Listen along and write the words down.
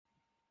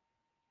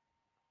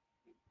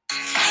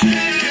Oh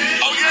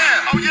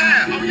yeah, oh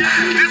yeah, oh yeah.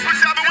 This what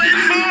y'all been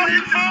waiting for?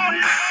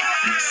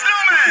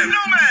 Snowman.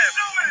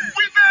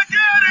 We back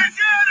at it.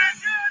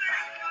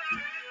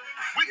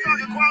 We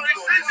talking quality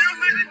shit,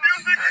 music.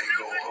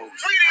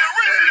 We the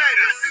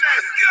originators.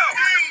 Let's go.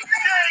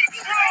 DJ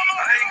Drama.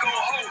 I ain't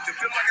gonna hold you.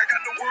 Feel like I got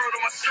the world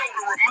on my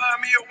shoulder.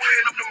 Remind me of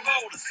wearing up the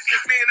boulders.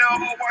 It's me and that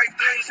all white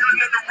thing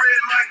chilling at the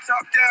red light,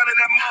 top down, and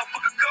that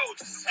motherfucker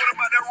gorgeous. What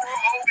about that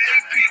raw old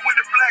AP with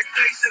the black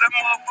face? And that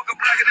motherfucker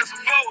blacker than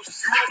some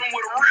Folgers. You rollin'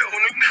 with a real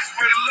one. Them niggas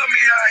really love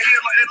me out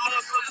here like they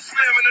love Southern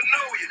Slim and I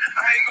know you.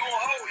 I ain't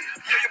gonna hold you.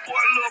 Yeah, your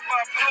boy a little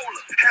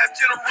bipolar. Half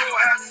general,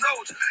 half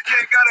soldier.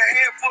 Yeah, got a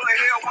handful of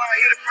hell while I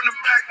hit it from the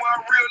back while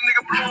a real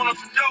nigga blowing on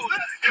some Joda.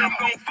 And I'm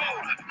gon'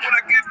 fold her. When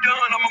I get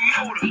done, I'm a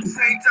motor.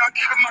 Same time,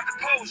 keep him out the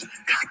posure.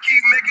 If you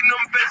keep making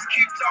them bets,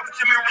 keep talking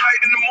to me right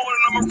in the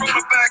morning, I'ma roll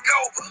it back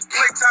over.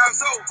 Playtime's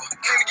over.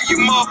 Can't give you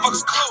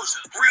motherfuckers closure.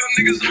 Real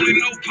niggas only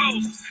know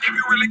poses. If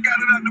you really got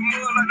it out the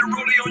mud, like the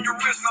rollie on your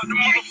wrist, not the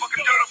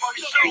motherfucking dirt up on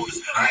your shoulders.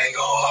 I ain't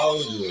gon'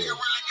 hold you.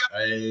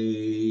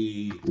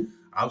 Hey,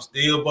 I'm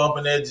still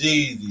bumping that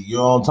Jeezy. You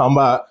know what I'm talking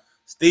about?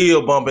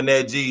 Still bumping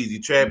that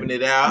Jeezy, trapping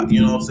it out.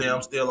 You know what I'm saying?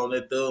 I'm still on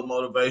that Thug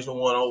Motivation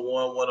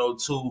 101,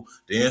 102,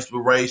 the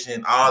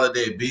inspiration, all of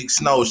that. Big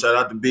Snow, shout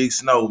out to Big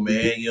Snow,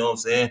 man. You know what I'm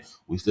saying?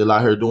 We still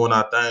out here doing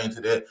our thing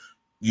to that,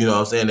 you know what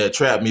I'm saying, that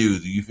trap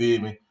music. You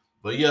feel me?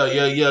 But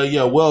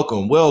yeah.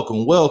 Welcome. What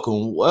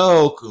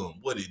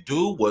it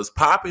do? What's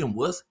popping?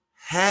 What's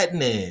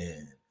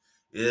happening?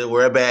 Yeah,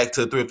 we're back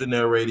to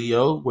Thrifting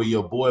Radio, where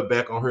your boy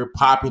back on here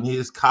popping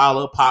his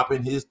collar,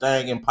 popping his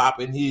thing, and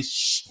popping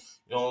his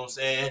you know what I'm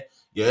saying?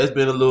 Yeah, it's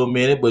been a little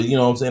minute, but you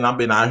know what I'm saying? I've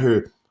been out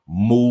here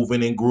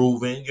moving and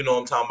grooving, you know what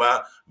I'm talking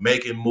about?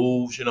 Making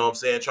moves, you know what I'm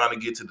saying? Trying to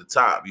get to the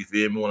top, you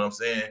feel me what I'm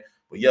saying?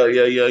 But yeah.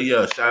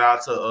 Shout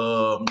out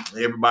to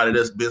everybody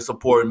that's been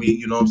supporting me,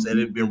 you know what I'm saying?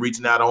 They've been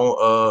reaching out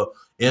on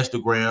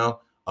Instagram.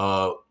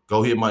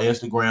 Go hit my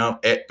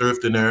Instagram at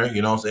Thrifting,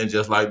 you know what I'm saying?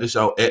 Just like the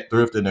show at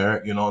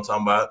Thrifting, you know what I'm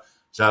talking about?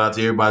 Shout out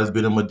to everybody that's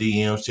been in my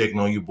DMs, checking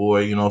on your boy,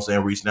 you know what I'm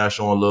saying, reaching out,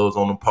 showing loves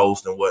on the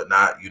post and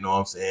whatnot, you know what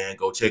I'm saying.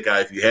 Go check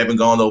out, if you haven't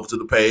gone over to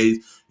the page,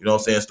 you know what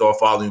I'm saying, start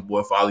following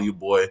your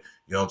boy, you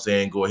know what I'm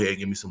saying. Go ahead and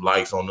give me some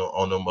likes on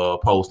them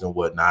posts and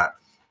whatnot.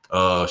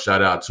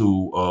 Shout out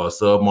to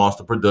Sub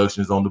Monster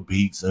Productions on the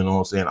beats, you know what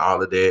I'm saying,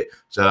 all of that.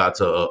 Shout out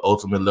to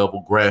Ultimate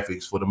Level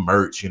Graphics for the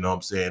merch, you know what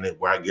I'm saying,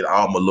 where I get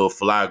all my little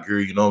fly gear,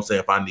 you know what I'm saying,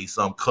 if I need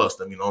something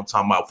custom, you know what I'm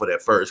talking about, for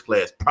that first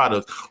class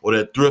product or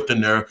that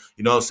thrifting there,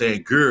 you know what I'm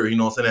saying, gear, you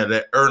know what I'm saying,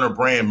 that earner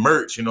brand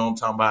merch, you know what I'm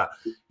talking about,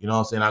 you know what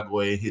I'm saying, I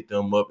go ahead and hit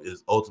them up.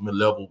 Is Ultimate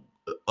Level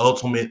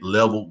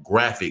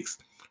Graphics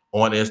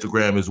on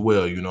Instagram as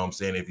well, you know what I'm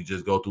saying. If you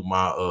just go through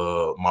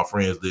my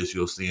friends list,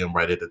 you'll see them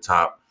right at the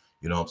top.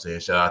 You know what I'm saying?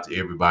 Shout out to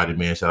everybody,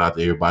 man. Shout out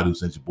to everybody who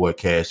sent your boy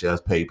Cash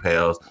Apps,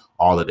 PayPals,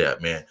 all of that,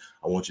 man.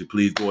 I want you to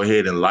please go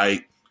ahead and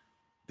like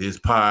this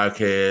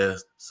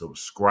podcast,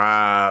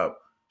 subscribe,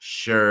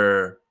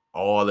 share,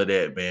 all of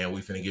that, man.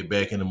 We finna get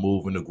back in the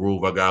move, in the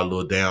groove. I got a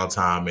little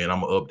downtime, man.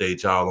 I'm gonna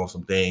update y'all on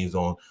some things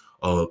on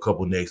a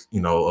couple next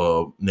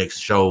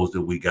shows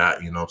that we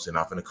got. You know what I'm saying?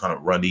 I'm finna kind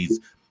of run these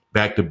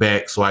back to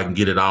back so I can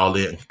get it all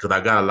in, because I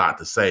got a lot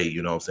to say,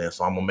 you know what I'm saying?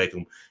 So I'm gonna make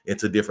them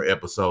into different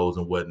episodes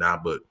and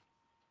whatnot, but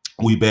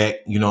we back,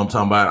 you know what I'm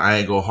talking about. I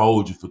ain't gonna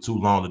hold you for too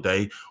long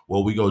today.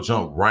 What we go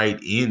jump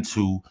right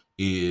into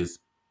is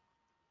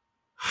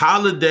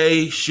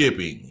holiday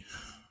shipping.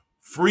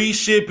 Free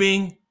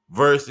shipping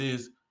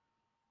versus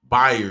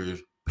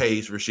buyers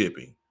pays for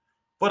shipping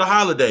for the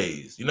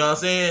holidays. You know what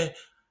I'm saying?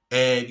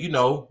 And you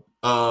know,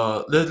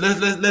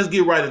 let's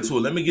get right into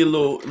it. Let me get a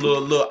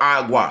little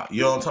agua.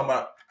 You know what I'm talking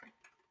about?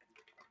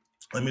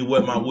 Let me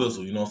wet my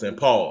whistle. You know what I'm saying?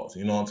 Pause.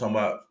 You know what I'm talking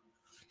about?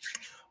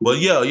 But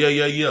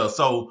yeah.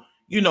 So,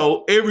 you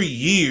know, every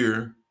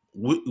year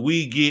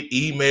we get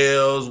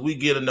emails, we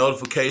get a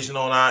notification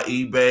on our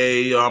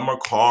eBay, our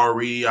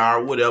Mercari,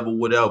 our whatever,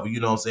 you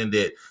know what I'm saying,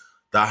 that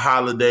the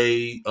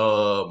holiday,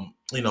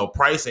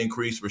 price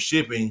increase for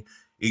shipping,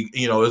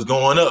 is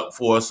going up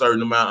for a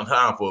certain amount of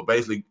time, for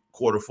basically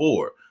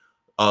Q4.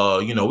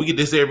 We get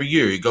this every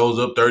year. It goes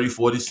up 30,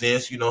 40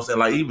 cents, you know what I'm saying?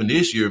 Like even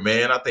this year,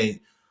 man, I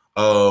think,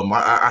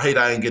 I hate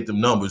I didn't get them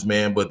numbers,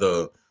 man, but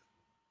the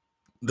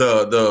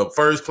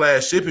first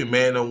class shipping,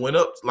 man, that went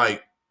up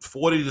like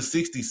 40 to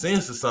 60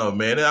 cents or something,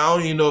 man. I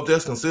don't even know if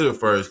that's considered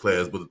first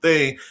class. But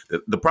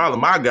the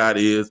problem I got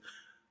is,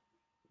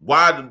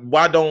 why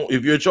don't,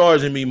 if you're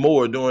charging me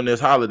more during this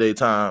holiday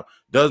time,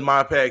 does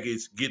my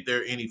package get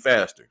there any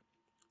faster?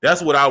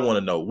 That's what I want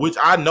to know, which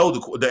I know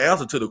the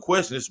answer to the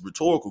question. It's a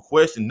rhetorical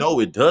question. No,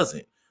 it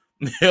doesn't.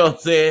 You know what I'm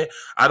saying?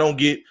 I don't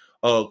get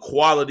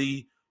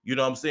quality, you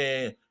know what I'm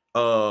saying,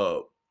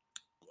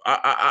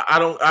 I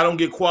don't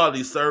get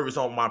quality service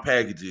on my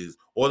packages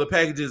or the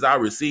packages I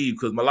receive,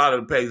 because a lot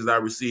of the packages I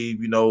receive,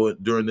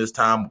 during this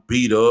time,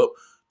 beat up,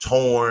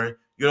 torn,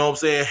 you know what I'm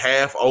saying,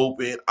 half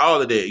open,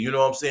 all of that, you know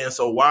what I'm saying.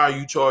 So why are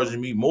you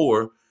charging me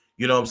more,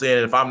 You know what I'm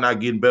saying? If I'm not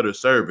getting better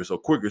service or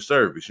quicker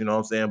service, you know what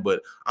I'm saying?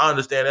 But I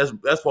understand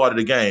that's part of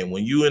the game.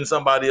 When you in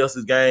somebody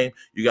else's game,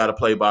 you got to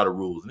play by the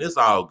rules, and it's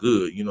all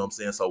good. You know what I'm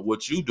saying? So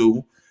what you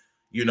do,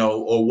 you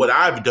know, or what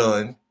I've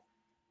done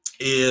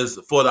is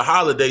for the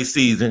holiday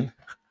season,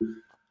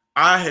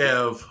 I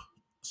have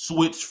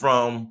switched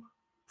from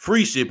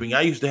free shipping.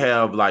 I used to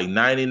have like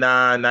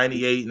 99,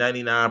 98,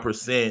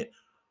 99%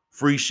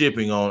 free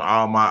shipping on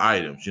all my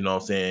items. You know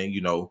what I'm saying? You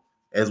know,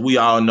 as we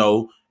all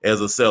know, as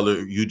a seller,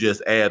 you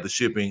just add the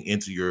shipping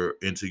into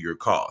your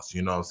cost.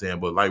 You know what I'm saying?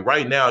 But like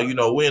right now, you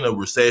know, we're in a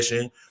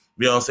recession.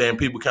 You know what I'm saying?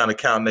 People kind of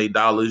counting their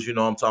dollars, you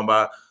know what I'm talking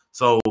about?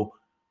 So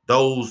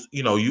those,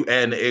 you know, you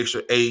add an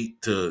extra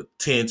 $8 to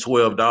 $10,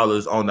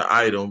 $12 on the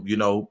item, you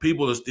know,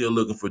 people are still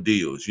looking for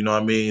deals. You know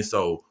what I mean?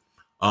 So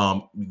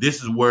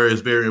this is where it's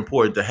very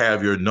important to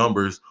have your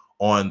numbers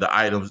on the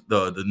items,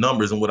 the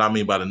numbers, and what I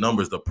mean by the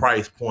numbers, the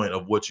price point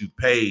of what you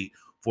paid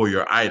for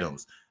your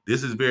items.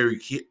 This is very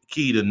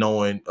key to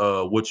knowing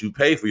what you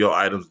pay for your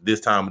items this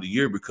time of the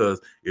year,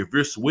 because if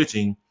you're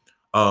switching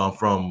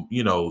from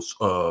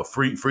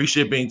free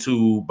shipping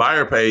to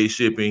buyer paid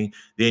shipping,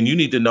 then you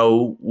need to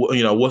know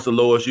what's the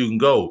lowest you can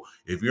go.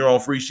 If you're on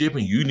free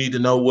shipping, you need to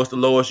know what's the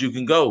lowest you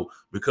can go,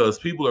 because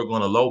people are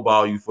going to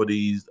lowball you for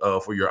these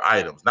for your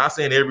items. Not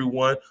saying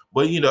everyone,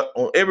 but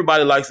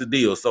everybody likes a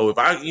deal. So if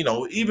I,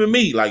 even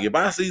me, like if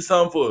I see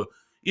something for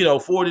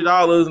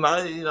 $40, and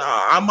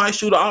I might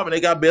shoot off, and they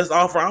got best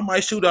offer, I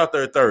might shoot out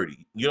there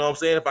 30. You know what I'm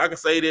saying? If I can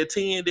say that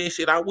 10, then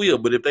shit, I will.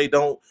 But if they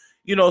don't,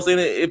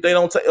 if they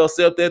don't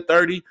accept that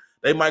 30,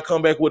 they might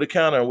come back with a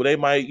counter where they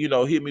might,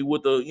 hit me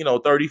with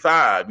the,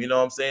 35. You know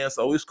what I'm saying?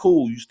 So it's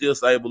cool. You still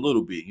save a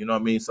little bit. You know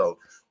what I mean? So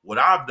what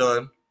I've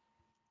done,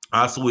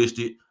 I switched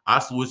it. I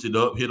switched it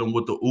up, hit them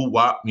with the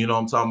wop, you know what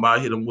I'm talking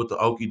about? Hit them with the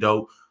okie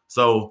doke.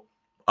 So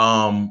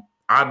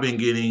I've been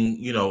getting,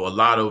 a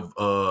lot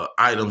of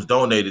items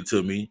donated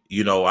to me.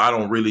 I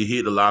don't really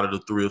hit a lot of the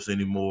thrifts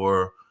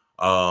anymore.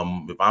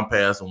 If I'm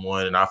passing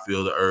one and I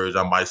feel the urge,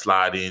 I might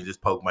slide in,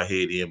 just poke my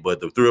head in. But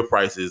the thrift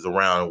prices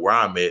around where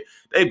I'm at,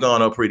 they've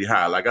gone up pretty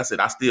high. Like I said,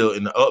 I still,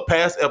 in the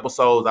past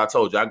episodes, I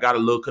told you, I got a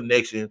little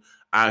connection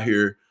out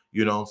here,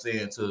 you know what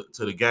I'm saying,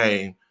 to the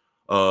game,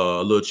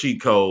 a little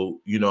cheat code,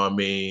 you know what I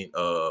mean?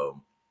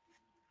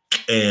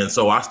 And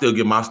so I still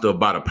get my stuff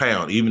by the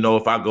pound, even though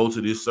if I go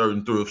to this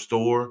certain thrift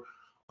store,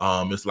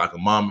 it's like a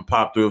mom and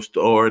pop thrift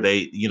store.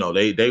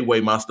 They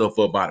weigh my stuff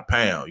up by the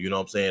pound. You know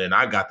what I'm saying? And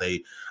I got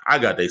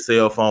their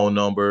cell phone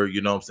number.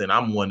 You know what I'm saying?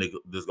 I'm one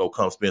that's gonna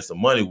come spend some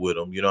money with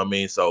them. You know what I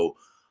mean? So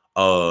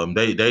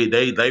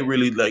they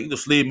really, like,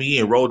 just slid me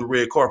in, rolled the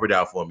red carpet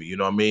out for me. You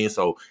know what I mean?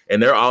 So,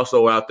 and they're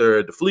also out there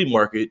at the flea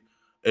market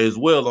as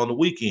well on the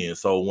weekend.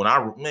 So when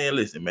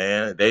listen,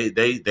 man,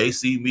 they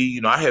see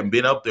me. I haven't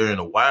been up there in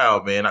a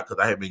while, man, because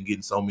I have been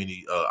getting so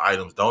many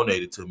items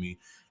donated to me,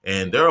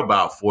 and they're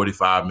about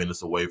 45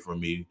 minutes away from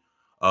me.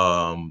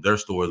 Their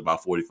store is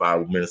about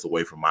 45 minutes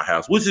away from my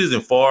house, which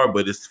isn't far,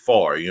 but it's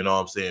far. You know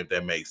what I'm saying? If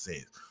that makes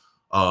sense.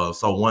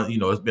 So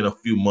it's been a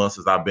few months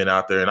since I've been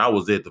out there, and I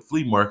was at the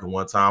flea market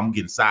one time. I'm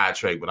getting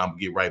sidetracked, but I'm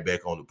gonna get right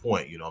back on the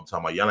point. You know what I'm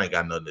talking about? Y'all ain't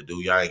got nothing to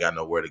do. Y'all ain't got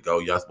nowhere to go.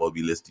 Y'all supposed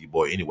to be listening to your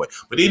boy anyway.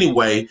 But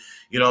anyway,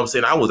 you know what I'm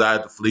saying? I was out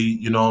at the flea,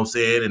 you know what I'm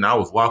saying? And I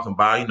was walking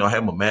by, I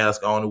had my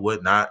mask on and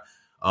whatnot.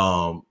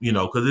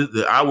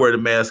 Because I wear the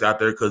mask out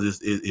there because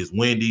it's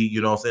windy,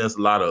 you know what I'm saying? It's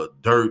a lot of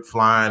dirt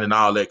flying and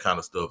all that kind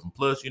of stuff. And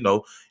plus,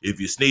 if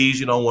you sneeze,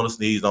 you don't want to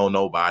sneeze on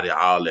nobody,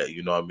 all that,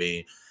 you know what I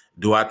mean?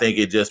 Do I think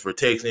it just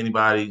protects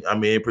anybody? I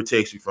mean, it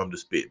protects you from the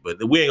spit,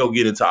 but we ain't gonna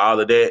get into all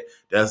of that.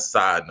 That's a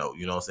side note,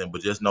 you know what I'm saying?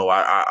 But just know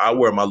I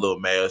wear my little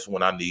mask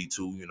when I need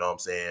to, you know what I'm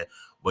saying?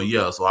 But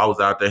yeah, so I was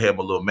out there, had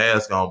my little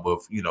mask on, but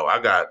I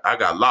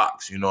got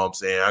locks, you know what I'm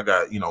saying? I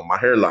got, my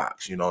hair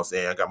locks, you know what I'm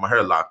saying? I got my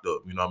hair locked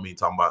up, you know what I mean?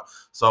 Talking about,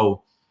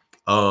 so,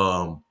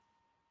 I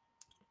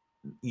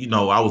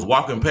was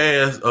walking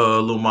past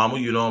little mama,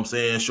 you know what I'm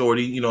saying?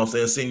 Shorty, you know what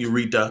I'm saying?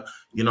 Senorita,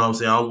 you know what I'm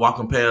saying? I was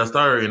walking past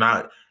her, and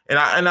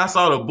I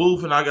saw the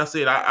booth, and like I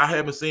said, I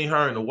haven't seen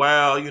her in a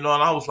while, and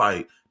I was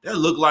like, that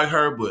looked like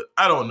her, but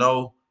I don't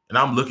know. And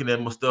I'm looking at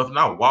my stuff, and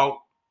I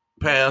walked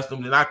past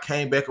them, and I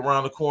came back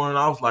around the corner, and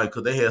I was like,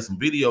 because they had some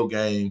video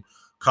game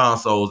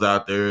consoles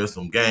out there,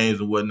 some games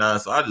and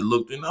whatnot. So I just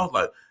looked, and I was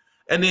like,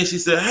 and then she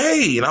said,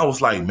 hey, and I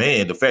was like,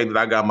 man, the fact that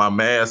I got my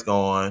mask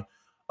on,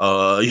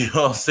 you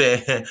know what I'm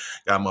saying,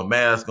 got my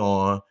mask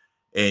on,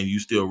 and you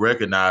still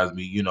recognize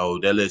me,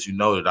 that lets you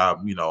know that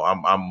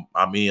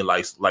I'm in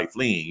like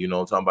fleeing, you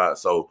know what I'm talking about?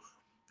 So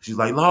she's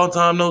like, long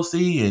time no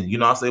see.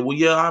 And, I said, well,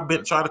 yeah, I've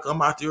been trying to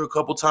come out there a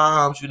couple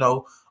times,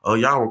 y'all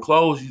were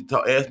closed. She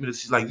asked me this.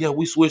 She's like, yeah,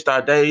 we switched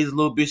our days a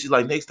little bit. She's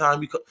like, next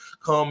time you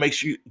come, make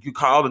sure you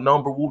call the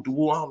number, whoop de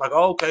whoop. I was like,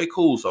 oh, okay,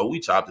 cool. So we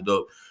chopped it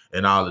up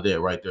and all of that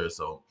right there.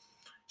 So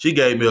she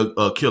gave me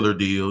a killer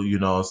deal, you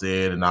know what I'm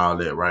saying, and all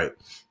that, right?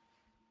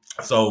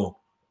 So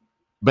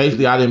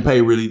basically, I didn't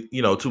pay really,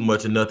 too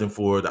much or nothing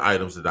for the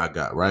items that I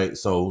got, right?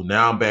 So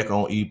now I'm back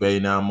on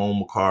eBay. Now I'm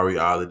on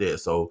Mercari, all of that.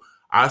 So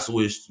I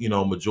switched,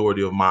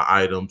 majority of my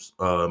items,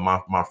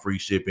 my free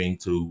shipping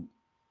to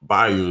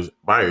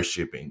buyer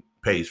shipping,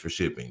 pays for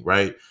shipping,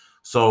 right?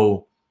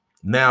 So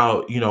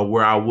now,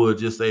 where I would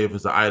just say if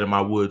it's an item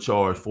I would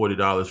charge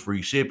 $40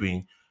 free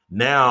shipping,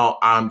 now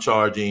I'm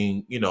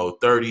charging,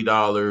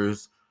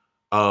 $30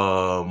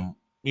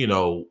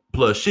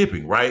 plus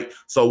shipping, right?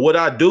 So what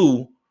I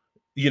do,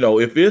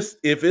 if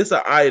it's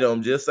an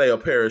item, just say a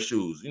pair of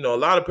shoes, a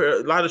lot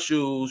of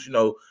shoes,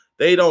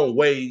 they don't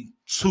weigh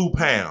 2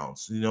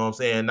 pounds. You know what I'm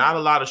saying? Not a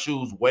lot of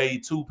shoes weigh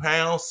 2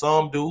 pounds.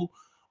 Some do,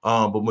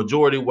 but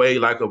majority weigh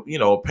like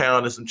a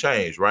pound and some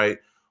change, right?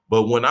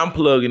 But when I'm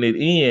plugging it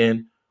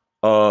in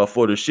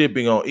for the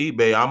shipping on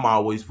eBay, I'm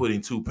always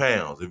putting 2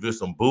 pounds. If it's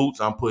some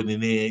boots, I'm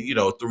putting it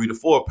in, 3 to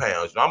 4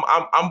 pounds.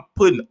 I'm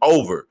putting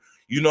over.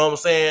 You know what I'm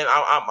saying?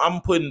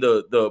 I'm putting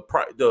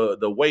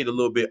the weight a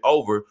little bit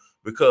over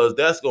because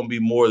that's going to be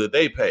more that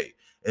they pay.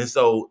 And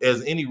so,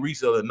 as any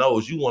reseller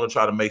knows, you want to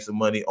try to make some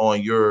money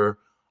on your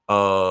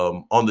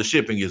on the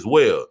shipping as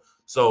well.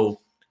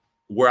 So,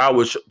 where I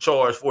would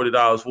charge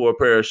 $40 for a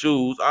pair of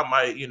shoes, I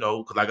might,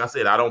 because like I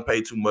said, I don't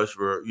pay too much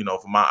for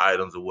for my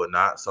items or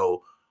whatnot.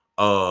 So,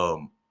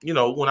 when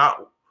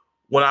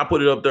I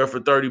put it up there for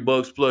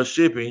 $30 plus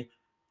shipping,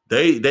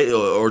 they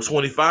or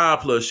 25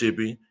 plus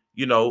shipping,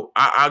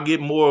 I get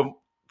more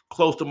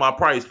close to my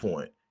price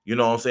point. You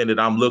know what I'm saying, that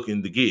I'm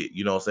looking to get,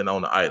 what I'm saying,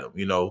 on the item,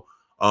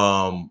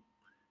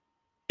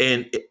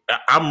 and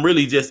I'm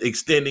really just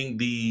extending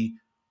the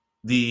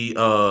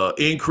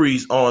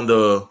increase on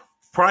the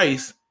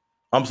price.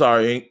 I'm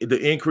sorry, the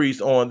increase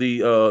on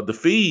the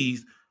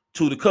fees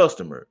to the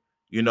customer.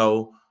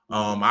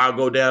 I'll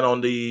go down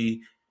on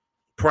the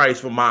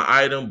price for my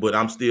item, but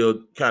I'm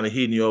still kind of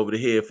hitting you over the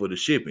head for the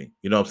shipping.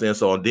 You know what I'm saying?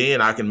 So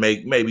then I can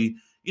make maybe,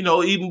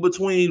 even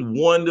between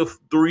 $1 to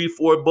 $3,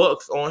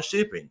 $4 on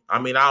shipping. I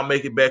mean, I'll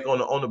make it back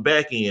on the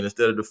back end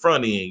instead of the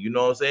front end. You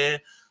know what I'm saying?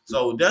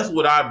 So that's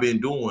what I've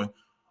been doing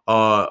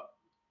for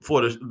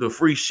the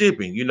free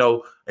shipping,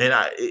 and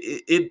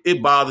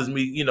it bothers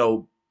me,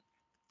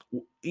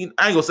 I ain't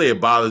gonna say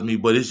it bothers me,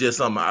 but it's just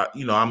something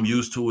I'm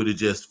used to it. It's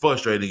just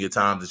frustrating at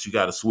times that you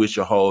got to switch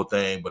your whole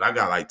thing. But I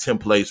got like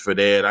templates for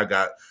that. I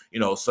got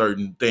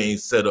certain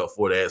things set up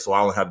for that, so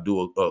I only have to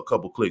do a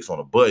couple clicks on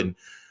a button,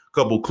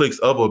 couple clicks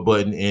of a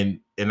button,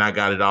 and I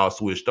got it all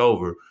switched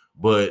over.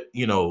 But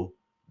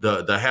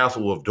the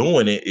hassle of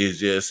doing it is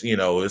just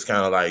it's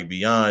kind of like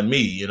beyond me.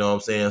 You know what I'm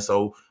saying?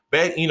 So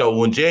back,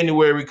 when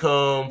January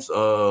comes,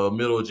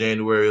 middle of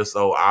January or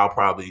so, I'll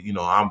probably,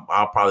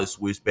 I'll probably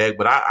switch back.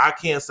 But I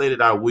can't say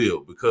that I will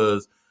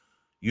because,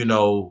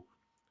 the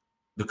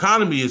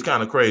economy is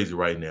kind of crazy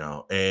right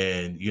now.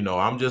 And,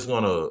 I'm just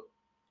going to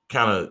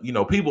kind of,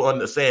 people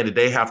understand that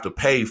they have to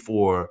pay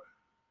for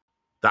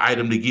the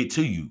item to get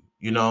to you.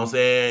 You know what I'm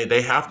saying?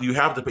 You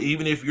have to pay,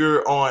 even if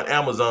you're on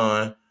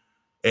Amazon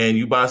and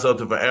you buy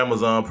something for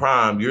Amazon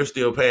Prime, you're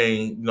still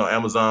paying,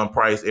 Amazon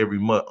price every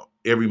month.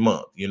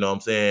 You know what I'm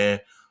saying?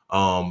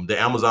 The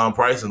Amazon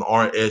prices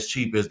aren't as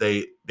cheap as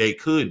they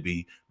could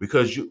be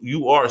because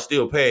you are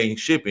still paying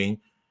shipping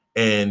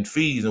and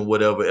fees and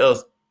whatever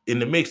else in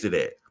the mix of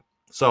that.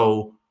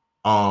 So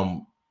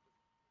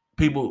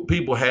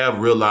people have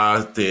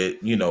realized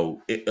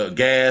that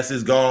gas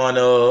has gone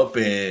up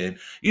and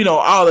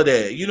all of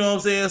that. You know what I'm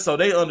saying? So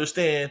they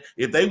understand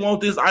if they want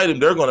this item,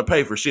 they're going to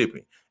pay for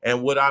shipping.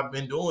 And what I've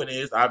been doing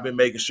is I've been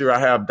making sure I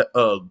have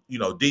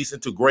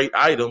decent to great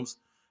items,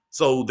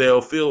 so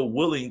they'll feel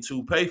willing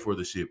to pay for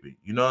the shipping.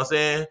 You know what I'm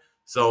saying?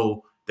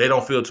 So they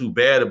don't feel too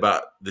bad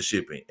about the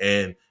shipping.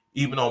 And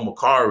even on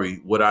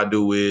Mercari, what I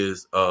do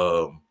is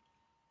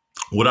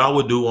what I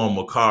would do on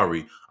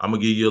Mercari, I'm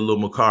gonna give you a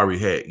little Mercari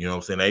hack. You know what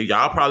I'm saying? Hey,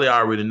 y'all probably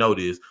already know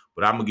this,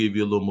 but I'm gonna give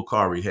you a little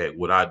Mercari hack.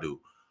 What I do,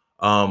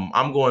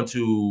 I'm going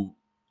to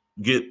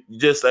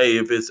just say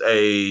if it's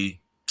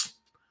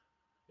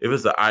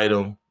an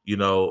item, it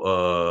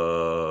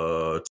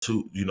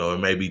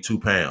may be 2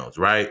 pounds,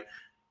 right?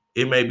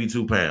 It may be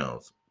 2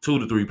 pounds, 2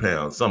 to 3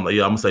 pounds, something.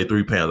 Yeah, I'm gonna say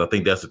 3 pounds. I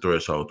think that's the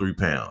threshold, 3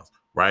 pounds,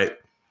 right?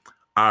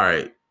 All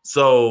right.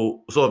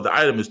 So if the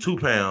item is 2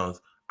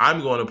 pounds,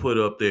 I'm going to put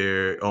up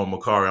there on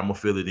Mercari, I'm going to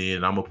fill it in,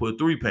 and I'm going to put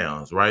 3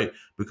 pounds, right?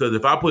 Because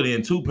if I put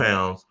in 2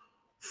 pounds,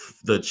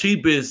 the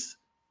cheapest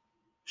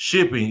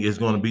shipping is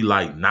going to be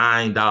like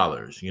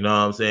 $9. You know what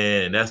I'm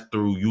saying? And that's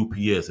through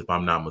UPS, if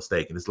I'm not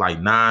mistaken. It's like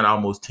 $9,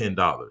 almost $10.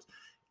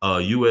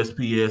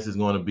 USPS is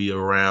going to be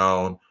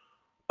around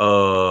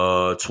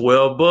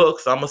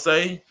 $12, I'm going to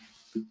say.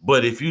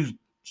 But if you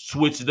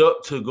switch it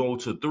up to go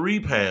to 3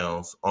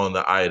 pounds on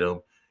the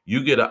item,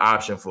 you get an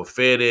option for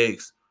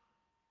FedEx.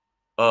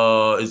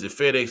 Is it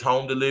FedEx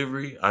home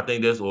delivery? I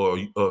think that's or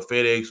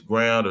FedEx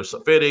ground or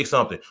FedEx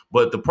something.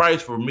 But the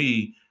price for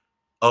me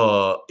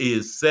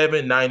is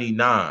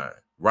 $7.99,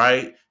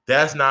 right?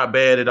 That's not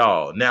bad at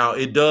all. Now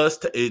it does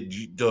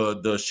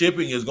the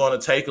shipping is going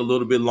to take a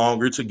little bit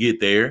longer to get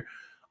there.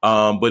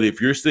 But if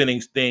you're sending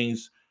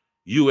things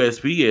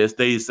USPS,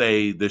 they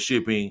say the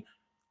shipping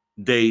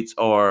dates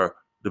are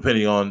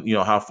depending on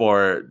how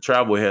far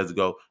travel has to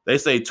go. They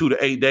say 2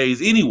 to 8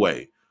 days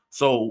anyway.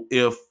 So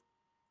if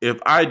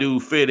I do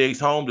FedEx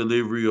home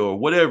delivery or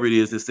whatever it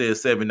is that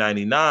says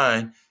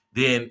 $7.99,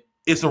 then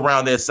it's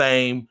around that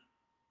same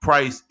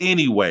price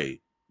anyway,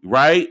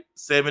 right?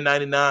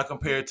 $7.99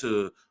 compared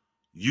to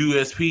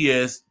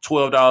USPS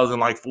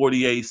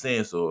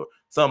 $12.48 or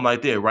something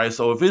like that, right?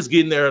 So if it's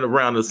getting there at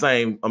around the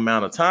same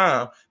amount of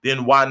time,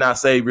 then why not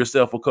save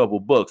yourself a couple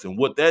bucks? And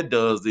what that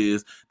does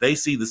is they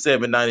see the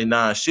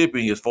 $7.99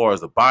 shipping as far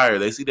as the buyer.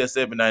 They see that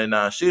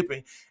 $7.99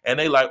 shipping and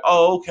they like,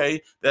 oh,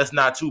 okay, that's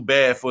not too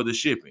bad for the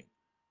shipping.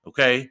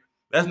 Okay.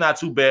 That's not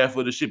too bad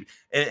for the shipping.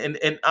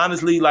 And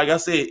honestly, like I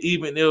said,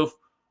 even if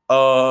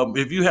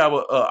you have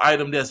a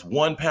item that's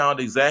 1 pound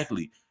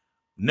exactly,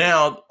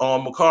 now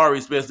on Mercari,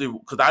 especially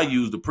because I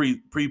use the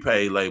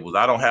prepaid labels,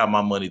 I don't have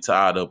my money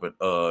tied up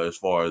as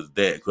far as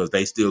that because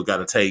they still got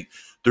to take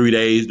 3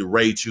 days to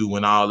rate you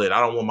and all that.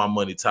 I don't want my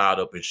money tied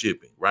up in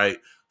shipping, right?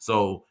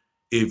 So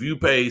if you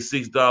pay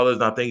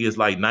 $6, I think it's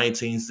like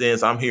 19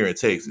 cents. I'm here in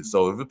Texas,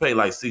 so if you pay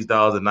like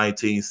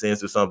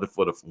 $6.19 or something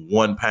for the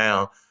 1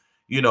 pound,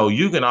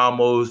 you can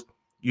almost,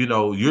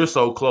 you're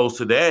so close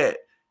to that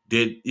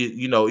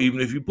even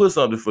if you put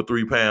something for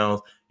 3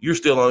 pounds, you're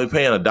still only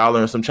paying $1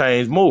 and some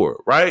change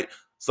more, right?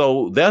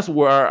 So that's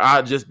where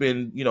I just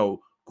been,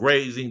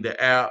 grazing the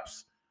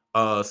apps,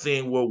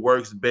 seeing what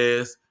works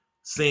best,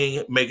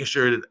 making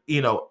sure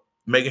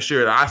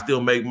that I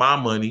still make my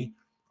money.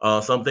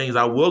 Some things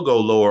I will go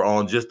lower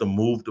on just to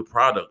move the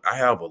product. I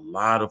have a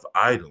lot of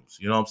items,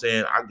 you know what I'm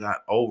saying? I got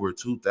over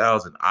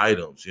 2,000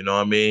 items, you know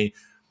what I mean?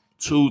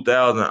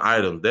 2,000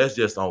 items. That's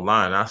just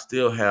online. I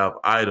still have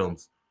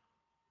items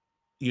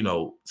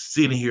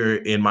sitting here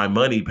in my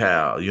money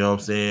pile, you know what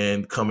I'm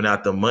saying? Coming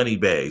out the money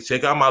bags.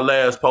 Check out my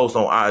last post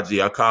on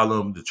IG. I call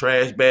them the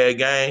trash bag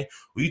gang.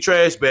 We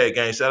trash bag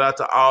gang. Shout out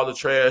to all the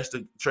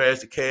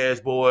the cash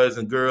boys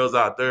and girls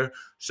out there.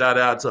 Shout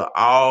out to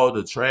all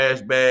the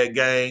trash bag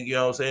gang, you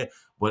know what I'm saying?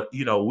 But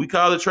we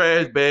call it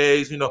trash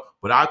bags,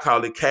 but I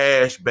call it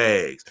cash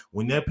bags.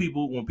 When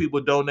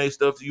people donate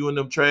stuff to you in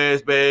them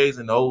trash bags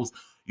and those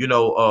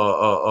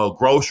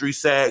grocery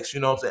sacks, you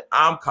know what I'm saying?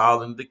 I'm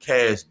calling the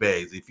cash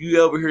bags. If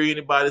you ever hear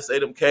anybody say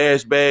them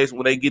cash bags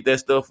when they get that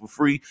stuff for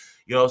free,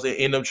 you know what I'm saying,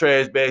 in them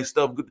trash bags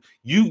stuff,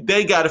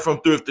 they got it from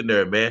thrifting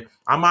there, man.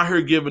 I'm out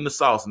here giving the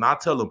sauce, and I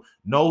tell them,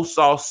 no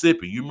sauce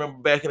sipping. You remember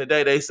back in the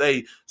day, they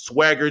say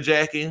swagger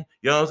jacking,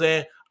 you know what I'm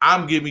saying?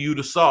 I'm giving you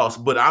the sauce,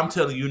 but I'm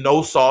telling you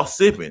no sauce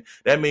sipping.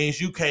 That means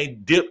you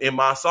can't dip in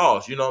my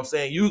sauce. You know what I'm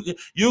saying? You can,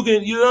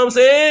 you know what I'm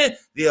saying?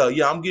 Yeah.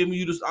 I'm giving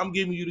you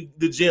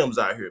the gems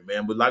out here,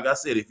 man. But like I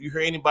said, if you hear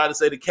anybody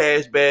say the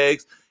cash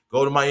bags,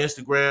 go to my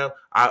Instagram.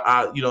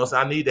 I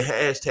need to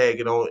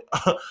hashtag it on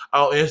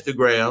on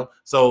Instagram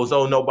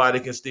so nobody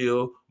can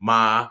steal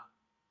my,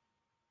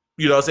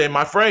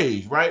 my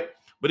phrase, right?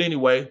 But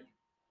anyway,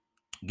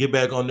 get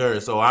back on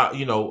there. So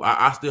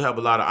I still have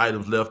a lot of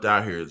items left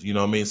out here. You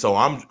know what I mean? So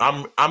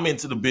I'm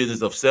into the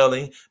business of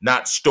selling,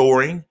 not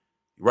storing,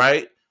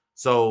 right?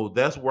 So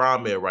that's where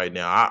I'm at right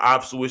now.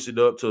 I've switched it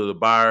up to the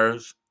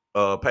buyer's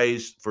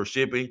page for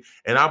shipping,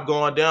 and I've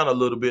gone down a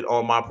little bit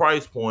on my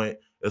price point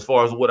as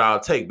far as what I'll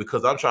take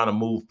because I'm trying to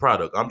move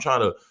product. I'm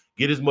trying to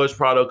get as much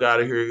product out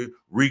of here,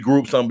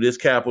 regroup some of this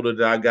capital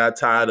that I got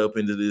tied up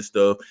into this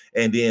stuff,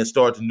 and then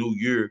start the new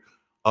year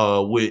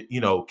with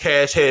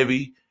cash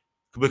heavy,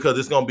 because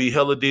it's gonna be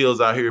hella deals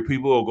out here.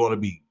 People are gonna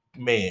be,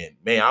 man,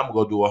 I'm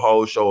gonna do a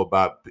whole show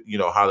about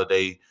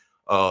holiday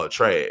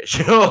trash.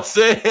 You know what I'm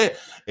saying?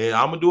 And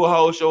I'm gonna do a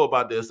whole show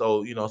about this.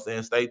 So,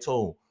 stay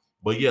tuned.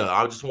 But yeah,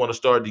 I just want to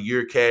start the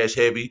year cash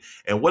heavy.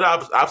 And what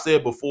I've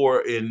said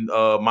before in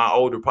my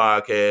older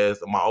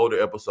podcasts, my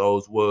older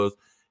episodes was,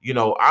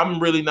 I'm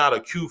really not a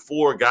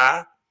Q4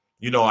 guy.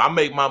 I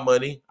make my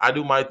money, I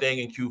do my thing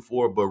in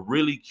Q4, but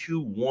really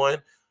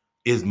Q1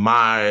 is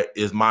my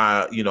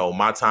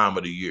my time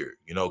of the year.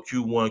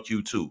 Q1,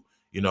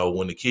 Q2,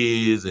 when the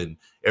kids and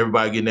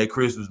everybody getting their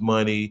Christmas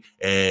money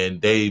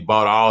and they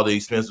bought all the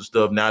expensive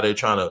stuff, now they're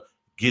trying to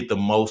get the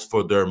most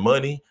for their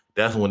money.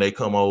 That's when they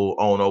come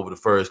on over to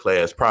first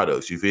class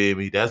products. You feel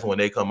me? That's when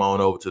they come on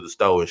over to the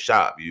store and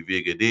shop. You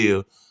feel a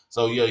deal?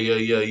 So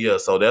yeah.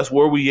 So that's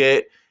where we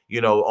at,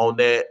 on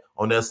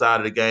that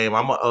side of the game.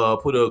 I'm gonna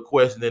put a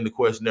question in the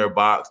questionnaire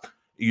box,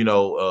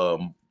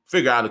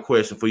 figure out a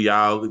question for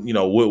y'all.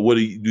 What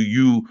do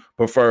you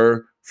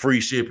prefer,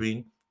 free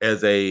shipping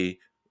as a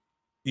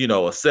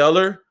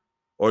seller,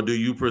 or do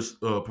you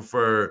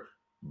prefer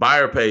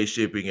buyer pay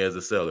shipping as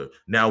a seller?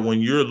 Now,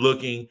 when you're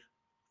looking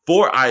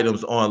for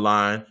items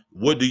online,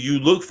 what do you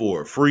look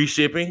for? Free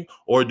shipping,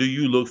 or do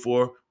you look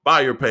for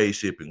buyer pay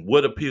shipping?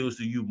 What appeals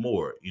to you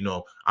more?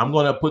 I'm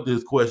going to put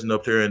this question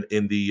up there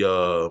in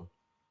the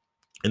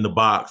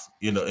box,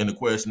 in the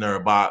questionnaire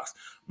box.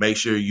 Make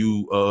sure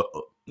you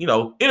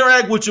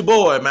interact with your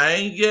boy,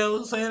 man. You know what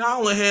I'm saying? I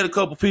only had a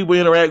couple people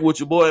interact with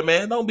your boy,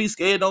 man. Don't be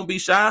scared. Don't be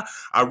shy.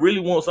 I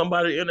really want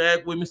somebody to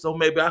interact with me, so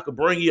maybe I could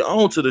bring you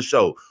on to the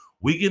show.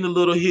 We getting a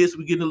little hits,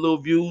 we getting a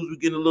little views, we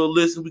getting a little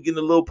listens, we getting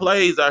a little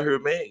plays out here,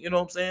 man. You know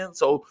what I'm saying?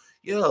 So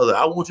yeah,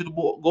 I want you to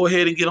go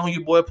ahead and get on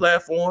your boy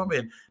platform,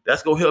 and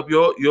that's gonna help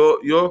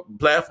your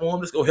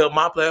platform. That's gonna help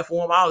my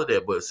platform, all of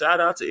that. But shout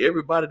out to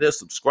everybody that's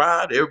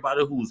subscribed,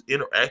 everybody who's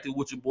interacted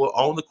with your boy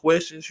on the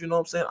questions. You know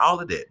what I'm saying? All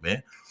of that,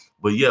 man.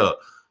 But yeah,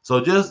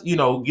 so just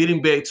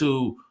getting back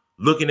to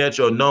looking at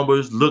your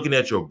numbers, looking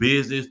at your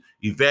business,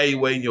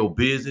 evaluating your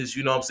business,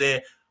 you know what I'm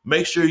saying?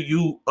 Make sure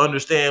you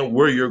understand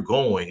where you're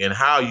going and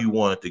how you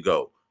want it to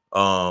go.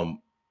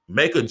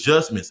 Make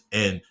adjustments.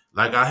 And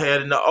like I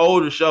had in the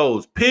older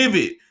shows,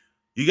 pivot.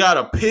 You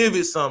gotta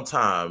pivot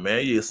sometime,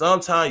 man.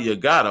 Sometimes you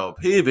gotta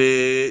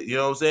pivot, you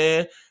know what I'm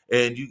saying?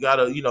 And you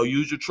gotta,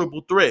 use your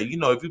triple threat.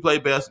 If you play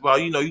basketball,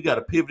 you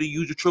gotta pivot and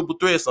use your triple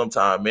threat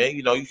sometime, man.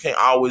 You can't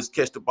always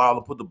catch the ball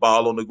and put the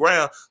ball on the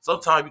ground.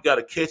 Sometimes you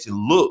gotta catch and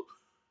look.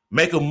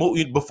 Make a move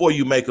before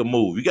you make a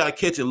move. You got to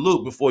catch and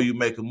look before you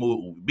make a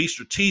move. Be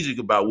strategic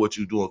about what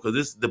you're doing, because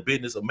this is the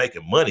business of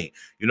making money.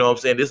 You know what I'm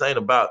saying? This ain't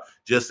about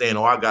just saying,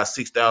 I got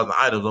 6,000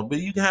 items on. But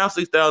you can have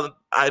 6,000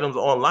 items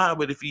online,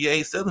 but if you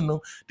ain't selling them,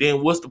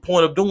 then what's the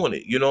point of doing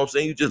it? You know what I'm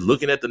saying? You're just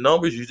looking at the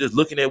numbers. You're just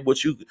looking at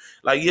what you,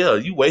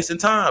 you wasting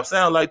time,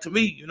 sound like to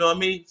me. You know what I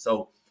mean?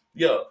 So,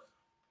 yeah.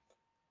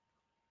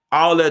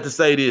 All that to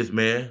say this,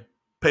 man.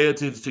 Pay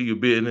attention to your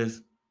business.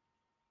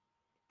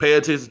 Pay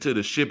attention to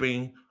the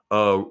shipping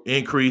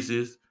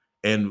increases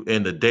and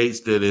the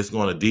dates that it's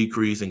going to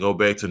decrease and go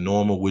back to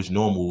normal, which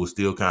normal was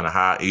still kind of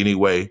high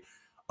anyway.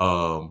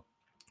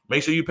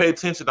 Make sure you pay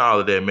attention to all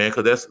of that, man,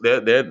 because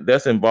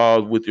that's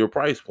involved with your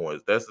price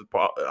points. That's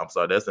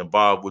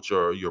involved with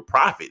your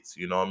profits.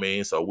 You know what I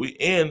mean? So we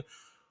in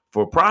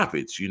for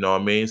profits. You know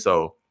what I mean?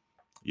 So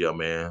yeah,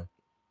 man.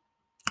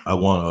 I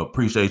want to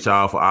appreciate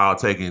y'all for all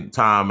taking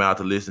time out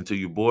to listen to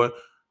your boy.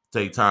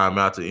 Take time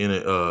out to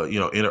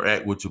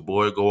interact with your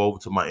boy. Go over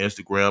to my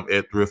Instagram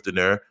at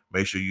Thriftenaire.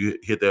 Make sure you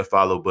hit that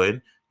follow button.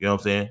 You know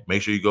what I'm saying?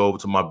 Make sure you go over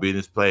to my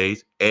business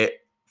page at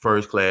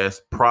First Class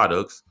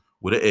Products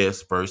with an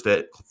S. First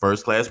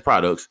Class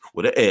Products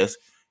with an S.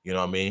 You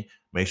know what I mean?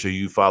 Make sure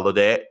you follow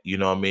that. You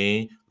know what I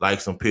mean? Like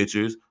some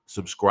pictures,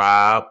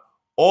 subscribe,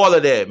 all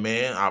of that,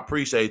 man. I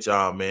appreciate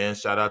y'all, man.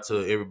 Shout out to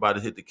everybody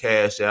that hit the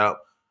cash out.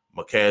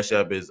 My cash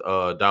app is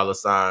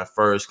 $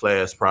 First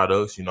Class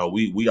Products.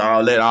 We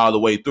all that all the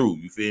way through.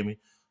 You feel me?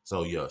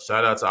 So yeah,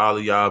 shout out to all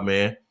of y'all,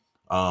 man.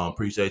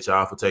 Appreciate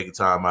y'all for taking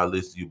time out to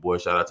listen to you, boy.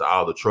 Shout out to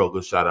all the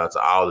truckers. Shout out to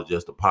all of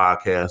just the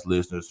podcast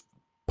listeners,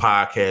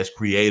 podcast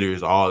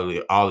creators, all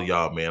of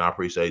y'all, man. I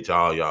appreciate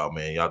y'all,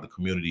 man. Y'all, the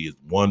community is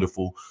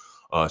wonderful.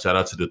 Shout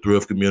out to the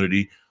thrift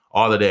community,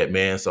 all of that,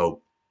 man.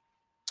 So,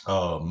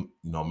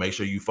 make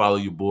sure you follow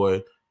your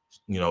boy.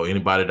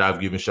 Anybody that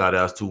I've given shout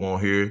outs to on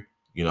here,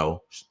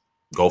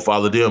 go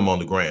follow them on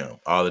the ground,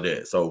 all of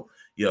that. So,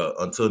 yeah,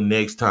 until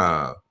next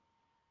time,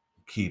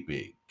 keep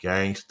it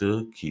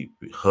gangster, keep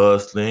it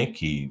hustling,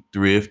 keep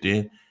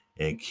thrifting,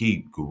 and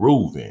keep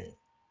grooving.